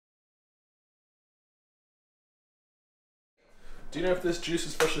Do you know if this juice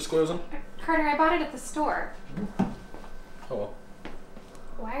is freshly squeezed? Carter, I bought it at the store. Oh well.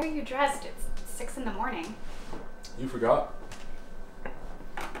 Why are you dressed? It's 6 in the morning. You forgot.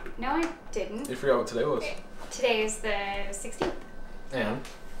 No, I didn't. You forgot what today was. Today is the 16th. And?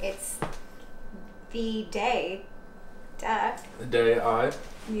 It's the day. Duh. The day I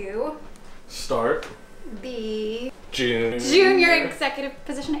You. Start. The Junior executive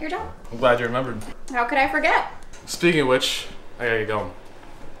position at your job. I'm glad you remembered. How could I forget? Speaking of which, I gotta get going.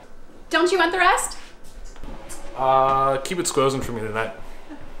 Don't you want the rest? Keep it squozing for me tonight.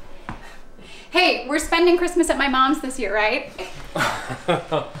 Hey, we're spending Christmas at my mom's this year, right?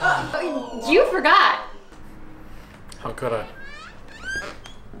 You forgot. How could I?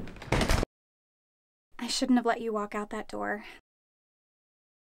 I shouldn't have let you walk out that door.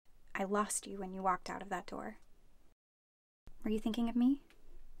 I lost you when you walked out of that door. Were you thinking of me?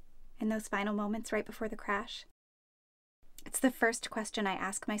 In those final moments right before the crash? It's the first question I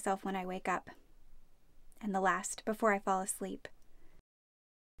ask myself when I wake up, and the last before I fall asleep.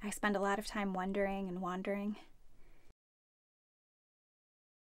 I spend a lot of time wondering and wandering.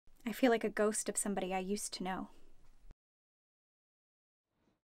 I feel like a ghost of somebody I used to know.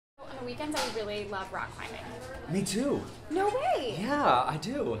 On the weekends, I really love rock climbing. Me too. No way! Yeah, I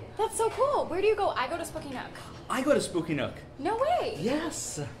do. That's so cool. Where do you go? I go to Spooky Nook. I go to Spooky Nook. No way!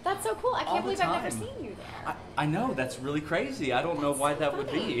 Yes. That's so cool. I All can't the believe I've never time. seen you there. I know, that's really crazy. I don't know why that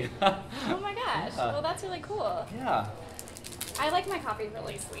would be. Oh my gosh. Well, that's really cool. Yeah. I like my coffee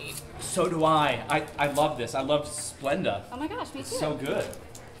really sweet. So do I. I love this. I love Splenda. Oh my gosh, me too. It's so good.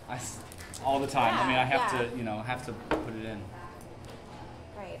 All the time. I mean, I have Yeah. to, have to put it in.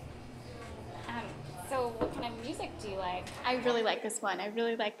 Right. So what kind of music do you like? I really like this one. I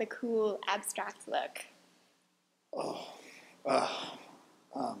really like the cool abstract look.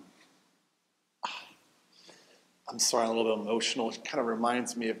 I'm sorry, I'm a little bit emotional. It kind of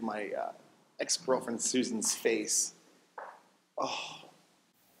reminds me of my ex-girlfriend Susan's face. Oh,